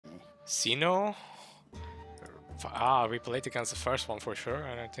SINO. Ah, we played against the first one for sure,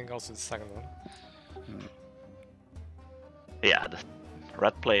 and I think also the second one. Yeah, the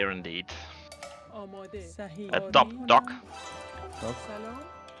red player indeed. Doc. Doc.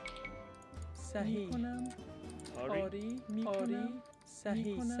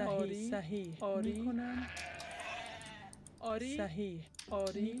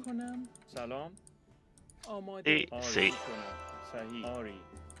 سلام. آماده. صحیح. آری.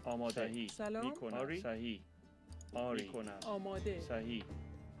 آماده. سلام. میکنم. صحیح. آری. میکنم. آماده. صحیح.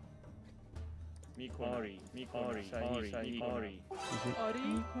 میکنم. آری. میکنم. صحیح. آری. آری.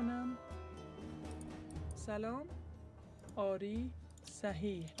 میکنم. سلام. آری.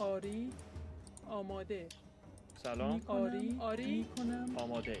 صحیح. آری. آماده. سلام. آری. آری. میکنم.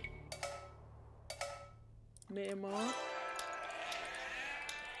 آماده. معمار.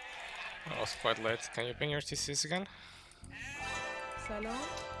 I was quite late. Can you ping your TCs again? سلام.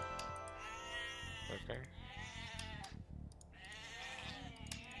 Okay.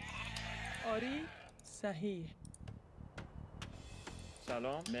 آری. صحیح.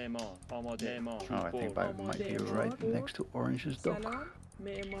 سلام. معمار. آماده. معمار. Oh, I think I might be right next to Orange's dock. سلام.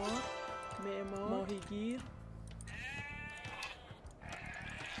 معمار. معمار. ماهیگیر.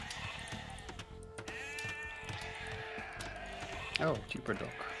 Oh, cheaper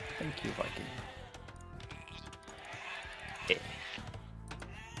dock. Thank you, Viking.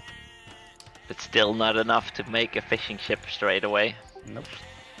 It's still not enough to make a fishing ship straight away. Nope.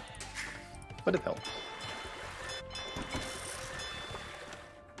 But it helps.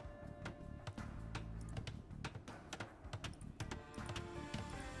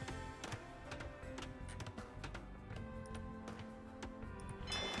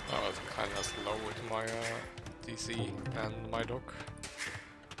 I was kind of slow with my DC and my dock.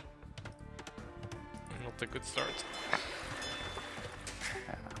 Not a good start.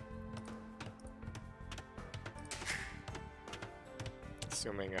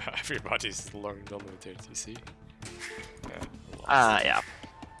 Assuming everybody's long done with their TC. Yeah.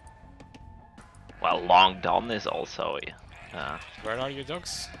 Well, long done is also. Where are your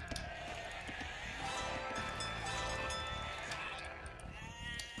dogs?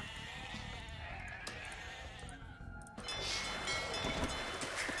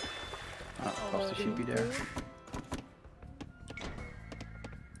 Foster should be there.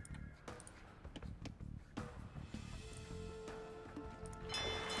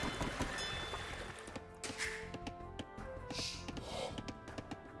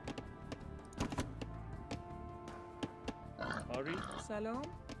 آری. سلام.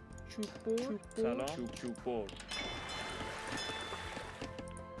 چوب برد. سلام. چوب برد.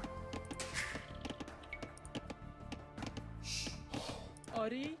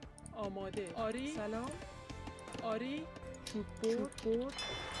 آری. آماده. آری. سلام. آری. چوب برد.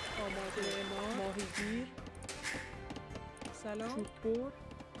 آماده. معمار. ماهیگیر. سلام. چوب برد.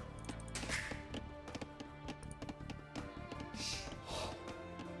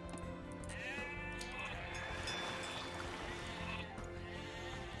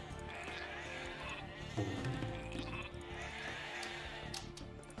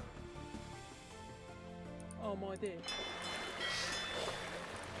 آماده.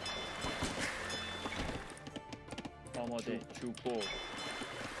 آماده. چوب برد.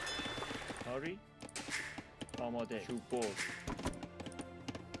 آری. آماده. چوب برد.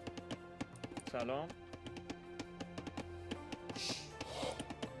 سلام.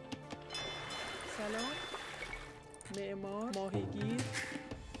 سلام. معمار. ماهیگیر.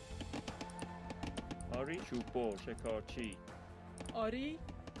 آری. چوب برد. شکارچی. آری.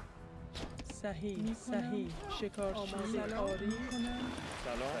 صحیح. صحیح. شکارچی. آری.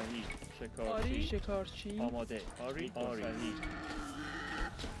 سلام. صحیح. شکارچی. شکارچی. آماده. آری. آری.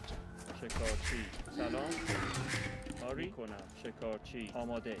 شکارچی. سلام. آری کنم. شکارچی.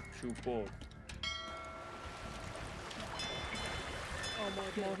 آماده. چوب برد.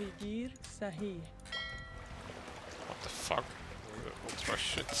 آماده. ماهیگیر. صحیح. What the fuck? Ultra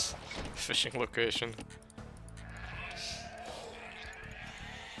shit. Fishing location.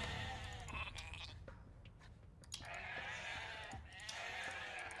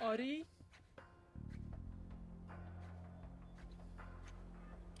 آری.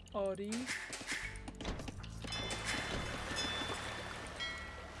 آری.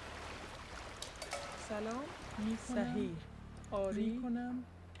 سلام. صحیح. آری کنم.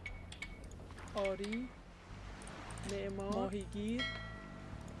 آری. معمار. ماهیگیر.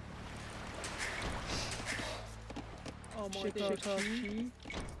 آماده. شکارچی.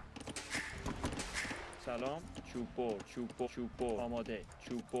 سلام. چوب برد. چوب برد. آماده.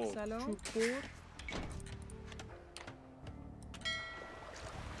 چوب برد. سلام. چوب برد.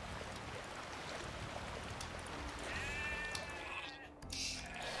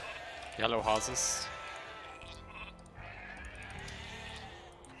 Yellow houses.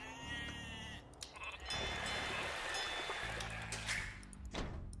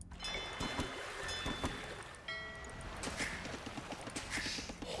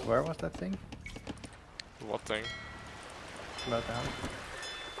 Where was that thing? What thing? About the house?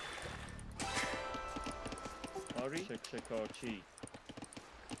 آری شکارچی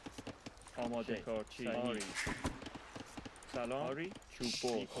آماده شکارچی آری سلام آری چوب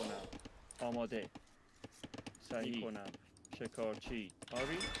بر کنم آماده صحیح کنم شکارچی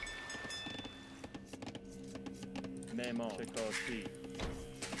آری معمار شکارچی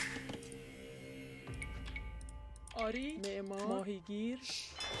آری معمار ماهیگیر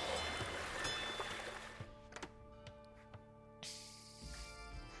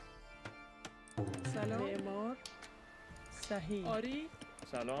سلام معمار صحیح آری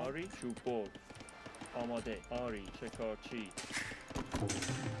سلام آری چوب بر آماده آری شکارچی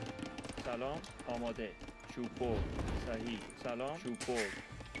سلام آماده چوب بر صحیح سلام چوب بر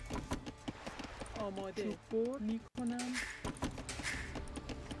آماده چوب بر میکنم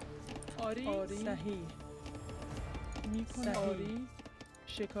آری صحیح میکنم آری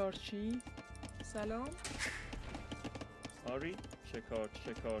شکارچی سلام آری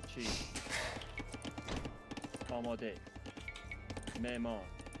شکارچی آماده معمار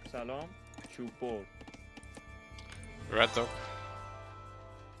سلام چوب بر Red dog.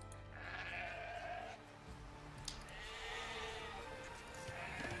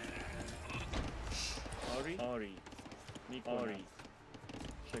 آری آری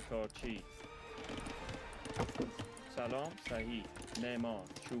شکارچی سلام صحیح معمار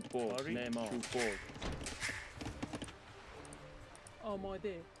چوب بر معمار چوب بر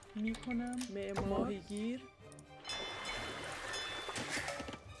آماده میکنم معمار ماهیگیر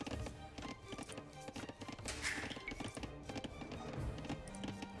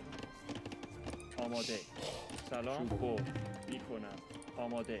آماده سلام چوب بر میکنم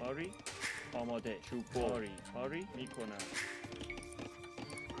آماده آری آماده چوب بر آری میکنم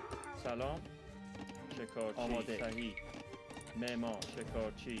سلام شکارچی آماده صحیح معمار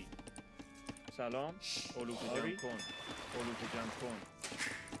شکارچی سلام علوف جمع کن علوف جمع کن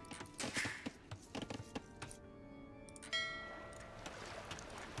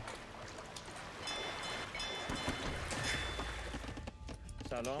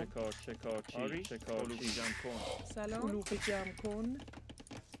سلام شکارچی آری علوف جمع کن سلام علوف جمع کن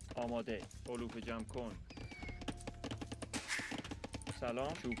آماده علوف جمع کن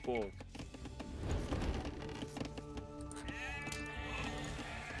سلام چوب بر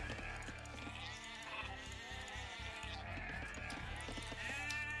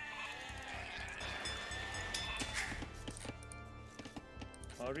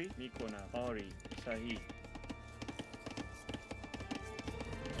آری میکنم آری صحیح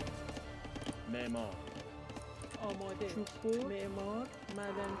معمار آماده چوب معمار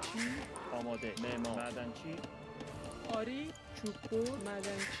معدنچی آماده معمار معدنچی آری چوب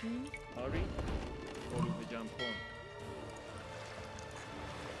معدنچی آری علوف جمع کن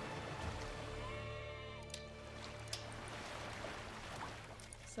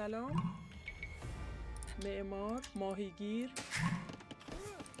سلام معمار ماهیگیر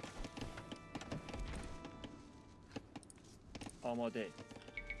آماده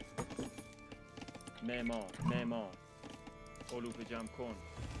معمار علوف جمع کن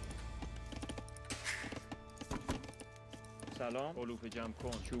سلام علوف جمع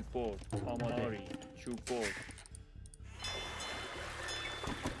کن چوب بر آماده آری چوب بر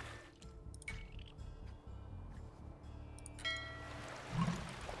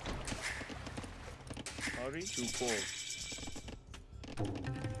آری چوب بر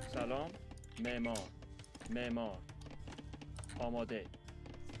سلام معمار آماده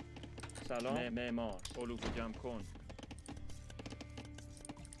سلام معمار علوف جمع کن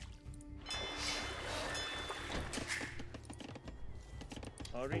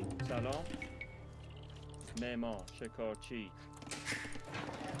آری سلام معمار شکارچی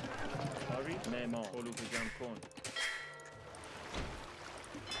آری معمار علوف جمع کن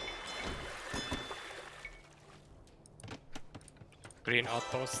Green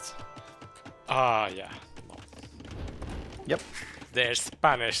outpost. Ah, yeah. No. Yep. They're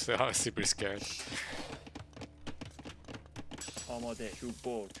Spanish, so I'm super scared. آماده چوب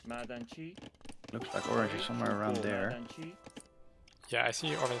بر معدنچی Looks like orange is somewhere around there. معدنچی Yeah, I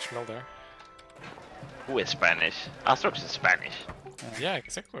see orange mill there. Who is Spanish? Astrox is Spanish. Yeah,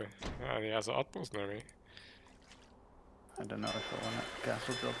 exactly. He has an outpost near me. I don't know if I want a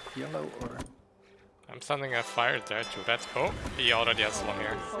castle drop yellow or... I'm sending a fire there to that. Oh, he already has one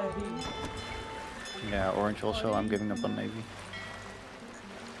here. صحیح Yeah, orange also, I'm giving up on navy.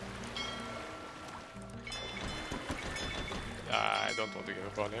 I don't want to give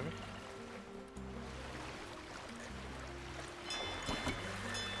up on him.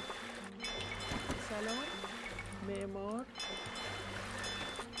 سلام معمار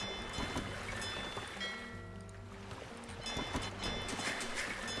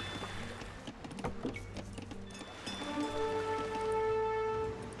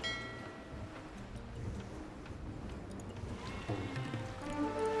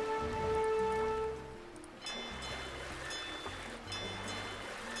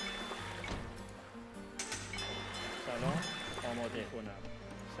سلام آماده کنم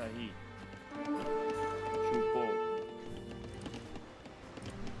صحیح چوب برد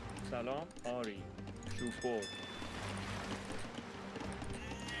سلام آری چوب برد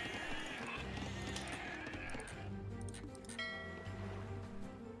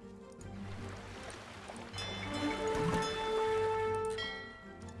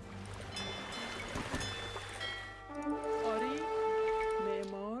آری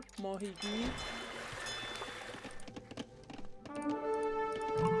معمار ماهیگیر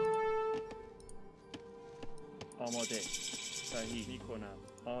آماده صحیح می کنم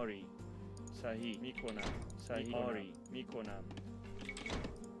آری صحیح می کنم صحیح آری می کنم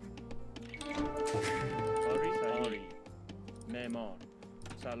آری صحیح آری معمار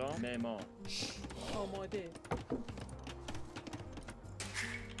سلام معمار آماده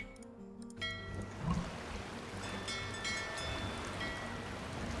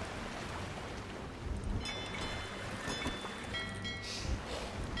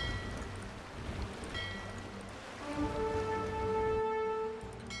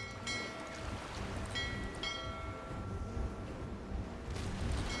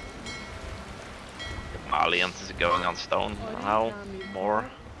Alliance is going on stone now. More.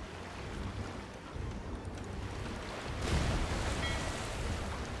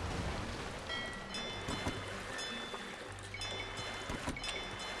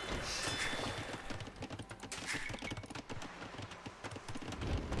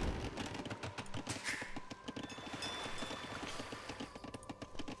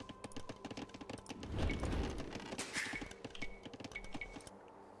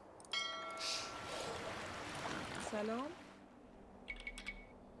 سلام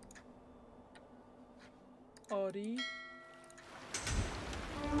آری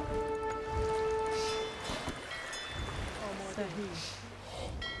آماده صحیح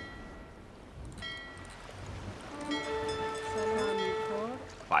سلام میکار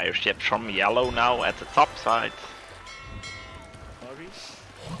Fire ships from yellow now at the top side. آری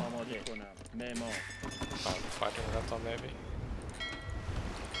آماده کنم معمار Fighting that one maybe.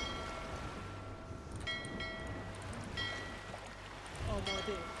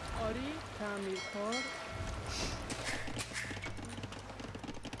 آماده آری تعمیرکار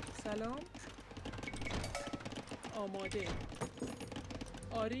سلام آماده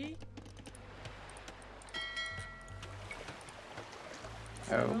آری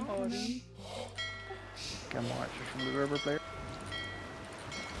سلام Oh, آری come watch it from the river player.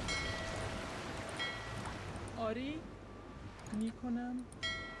 آری میکنم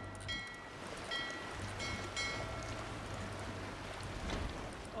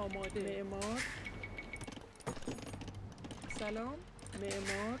آماده معمار سلام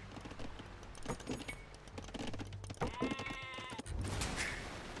معمار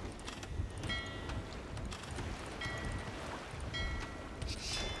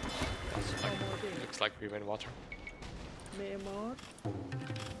آماده Looks like we win water. معمار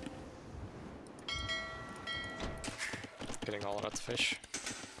Getting all that fish.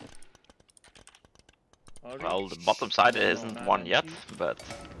 آری Well, the bottom side isn't one yet, but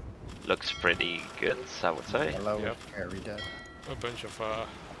looks pretty good, I would say. Hello, Yep. very dead. A bunch of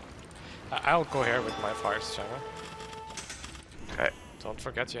I'll go here with my fires, Channel. Okay. Don't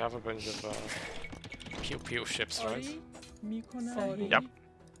forget you have a bunch of pew pew ships, right? آری میکنم آری Yep.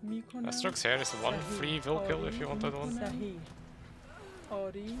 میکنم Asterix here is one free vehicle kill if you want that one. صحیح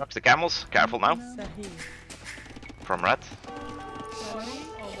آری Up the camels, careful now. صحیح From red. آری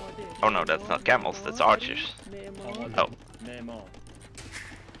آماده Oh no, that's not camels, that's archers. معمار Oh. معمار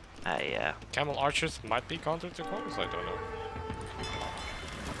Camel archers might be counter to coins, I don't know.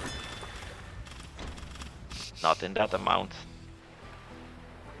 Not in that amount.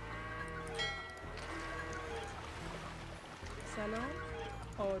 سلام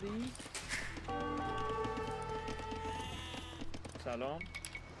آری سلام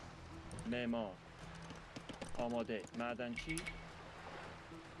معمار آماده معدنچی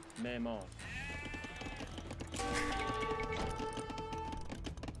معمار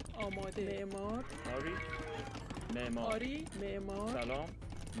آماده معمار آری معمار آری معمار سلام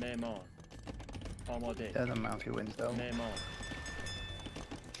معمار آماده Doesn't matter who wins though. معمار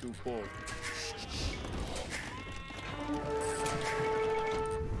چوببر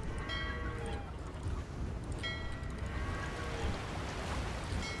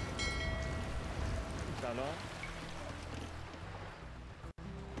سلام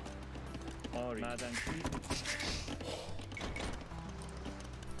آری معدنچی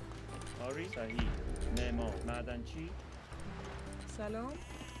آری صحیح معمار معدنچی سلام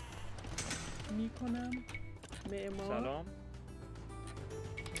میکنم معمار سلام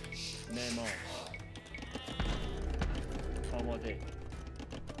معمار آماده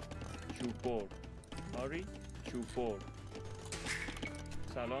چوببر آری چوببر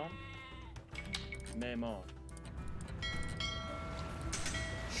سلام معمار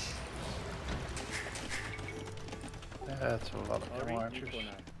That's a lot of آری archers.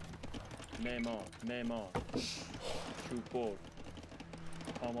 میکنم معمار معمار چوببر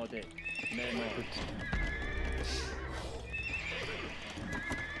آماده معمار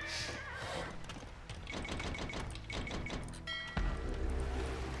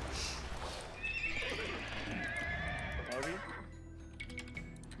آری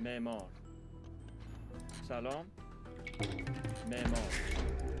معمار سلام معمار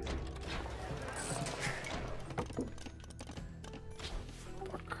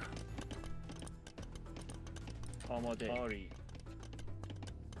Fuck. آماده آری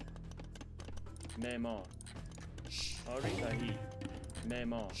معمار آری صحیح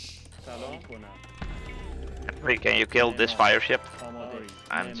معمار سلام کنم Wait, can you kill this fire ship? آماده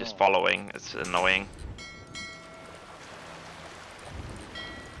I'm just following, it's annoying.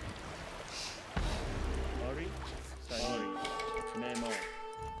 آری صحیح معمار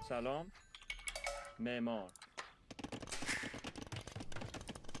سلام معمار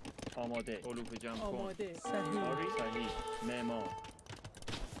آماده علوف جمع کن آماده صحیح آری صحیح معمار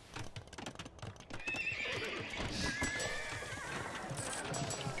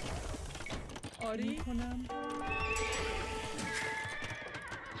آری میکنم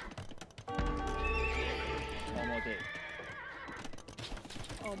آماده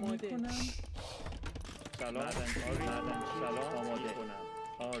آماده میکنم سلام آری سلام آماده کنم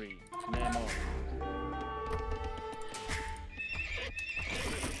آری معمار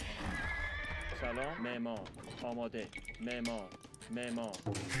سلام معمار آماده معمار معمار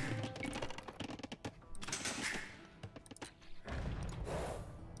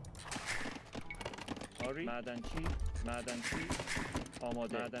آری معدنچی معدنچی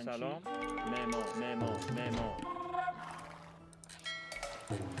آماده معدنچی سلام معمار معمار معمار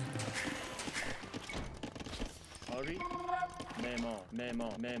آری معمار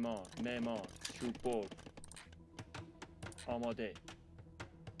معمار معمار معمار چوببر آماده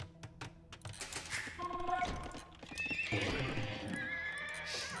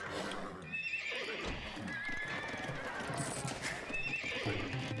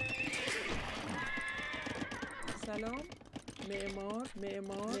سلام معمار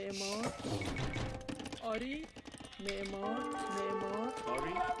معمار معمار آری معمار معمار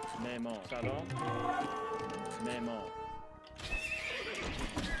آری معمار سلام معمار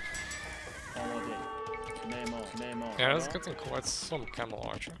آماده معمار معمار Yeah, that's سلام. getting quite some camel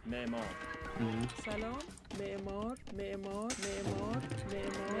archer. معمار سلام معمار معمار معمار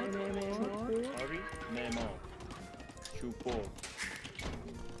معمار معمار آری معمار چوببر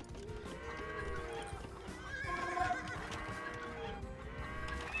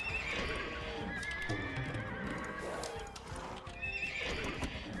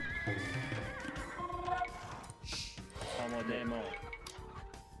آماده معمار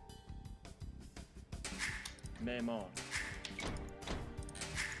معمار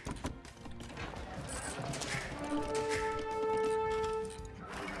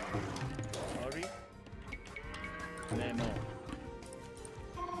آری معمار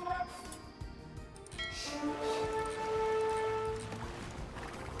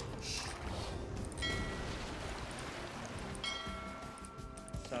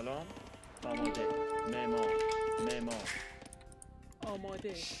سلام آماده معمار معمار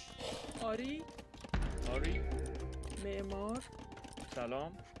آماده آری آری معمار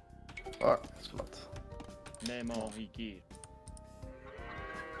سلام Fuck, that's a lot. معمار ماهیگیر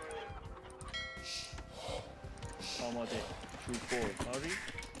آماده چوببر آری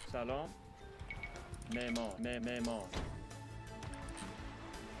سلام معمار معمار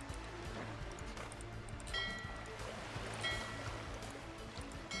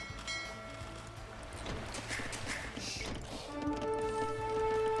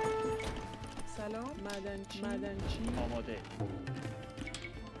سلام معدنچی آماده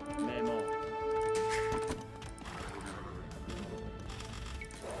معمار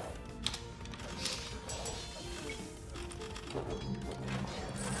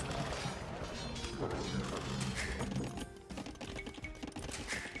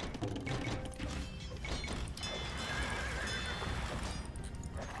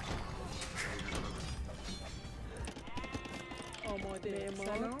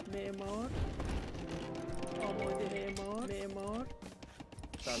سلام معمار آماده معمار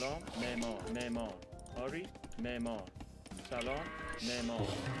سلام معمار آری معمار سلام معمار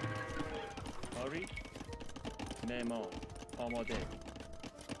آری معمار آماده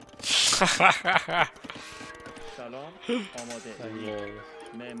سلام آماده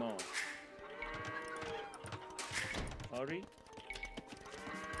معمار آری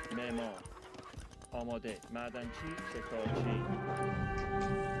معمار آماده معدنچی شکارچی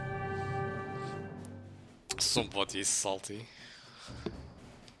Somebody is salty.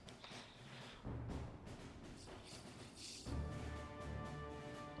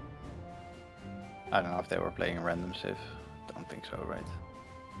 I don't know if they were playing a random Civ. Don't think so, right?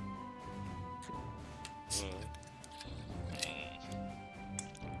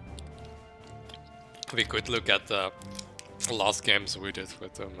 We could look at the last games we did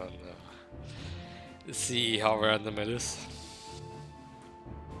with them and see how random it is.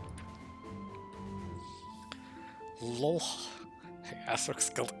 Lol.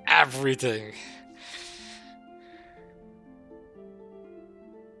 Asterix killed everything.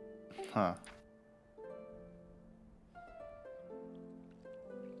 Huh.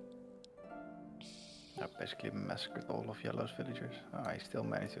 I basically massacred all of Yellow's villagers. Oh, I still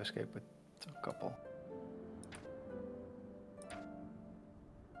managed to escape with a couple.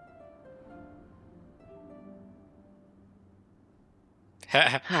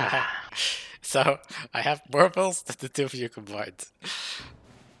 So, I have more bills than the two of you combined.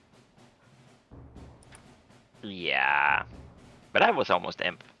 Yeah. But I was almost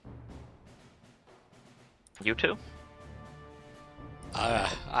imp. You too?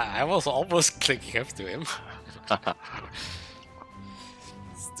 I was almost clicking up to him.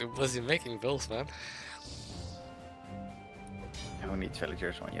 Still busy making bills, man. Who needs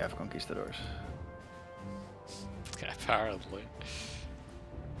villagers when you have conquistadors? Apparently.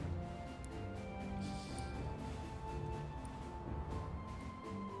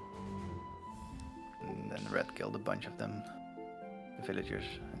 And then Red killed a bunch of them. The villagers,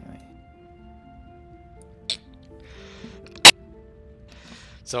 anyway.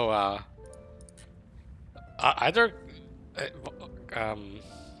 So, either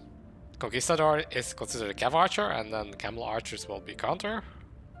Conquistador is considered a cav archer, and then camel archers will be counter.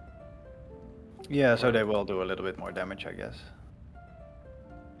 Yeah, so they will do a little bit more damage, I guess.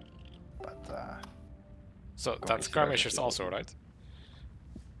 But So that's skirmishers also, right?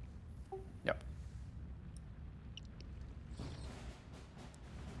 Yep.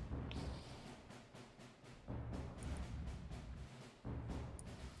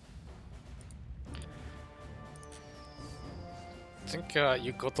 I think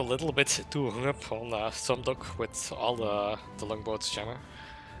you got a little bit too hung up on some dock with all the longboats, Jammer.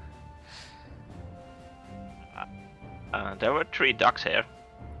 There were 3 ducks here.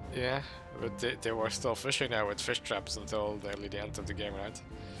 Yeah, but they were still fishing there with fish traps until nearly the end of the game, right?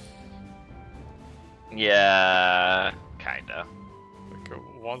 Yeah, kinda. Like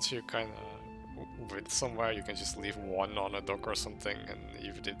once you kind of win somewhere, you can just leave one on a dock or something, and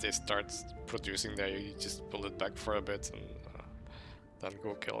if they start producing there, you just pull it back for a bit and then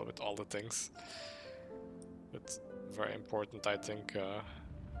go kill it with all the things. But very important, I think,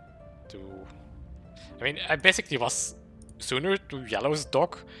 to... I mean, I basically was sooner to Yellow's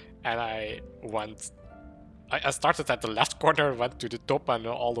dock, and I went... I started at the left corner, went to the top, and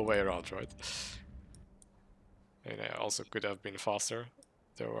all the way around, right? And I also could have been faster.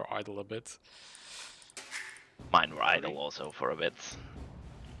 They were idle a bit. Mine were idle also for a bit.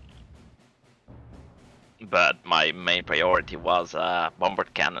 But my main priority was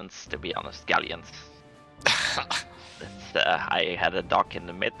bombard cannons, to be honest, galleons. I had a dock in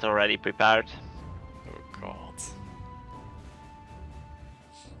the mid already prepared. Oh god.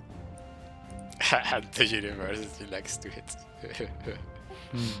 And the university next to it.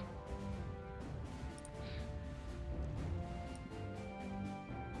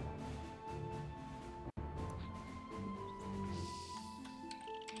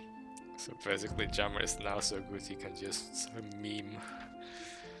 So basically Jammer is now so good he can just meme.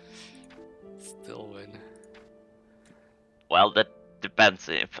 Still win. Well, that depends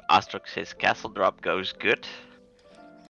if Asterix's castle drop goes good.